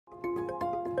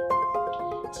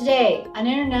Today, on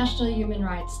International Human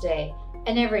Rights Day,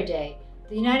 and every day,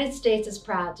 the United States is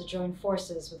proud to join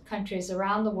forces with countries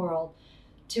around the world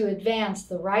to advance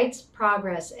the rights,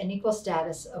 progress, and equal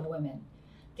status of women.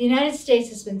 The United States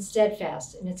has been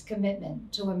steadfast in its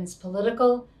commitment to women's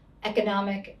political,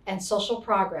 economic, and social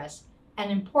progress,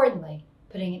 and importantly,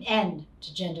 putting an end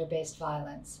to gender-based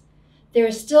violence. There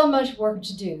is still much work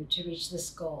to do to reach this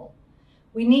goal.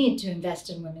 We need to invest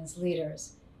in women's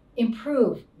leaders,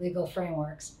 improve legal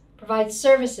frameworks, provide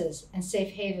services and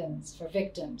safe havens for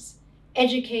victims,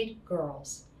 educate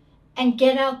girls, and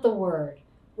get out the word,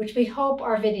 which we hope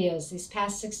our videos these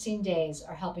past 16 days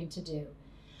are helping to do.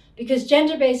 Because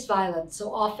gender-based violence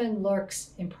so often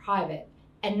lurks in private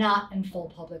and not in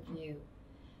full public view.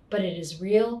 But it is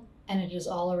real and it is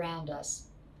all around us.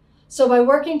 So by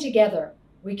working together,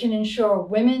 we can ensure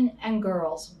women and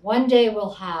girls one day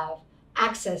will have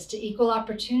access to equal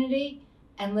opportunity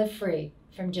and live free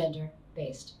from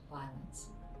gender-based violence.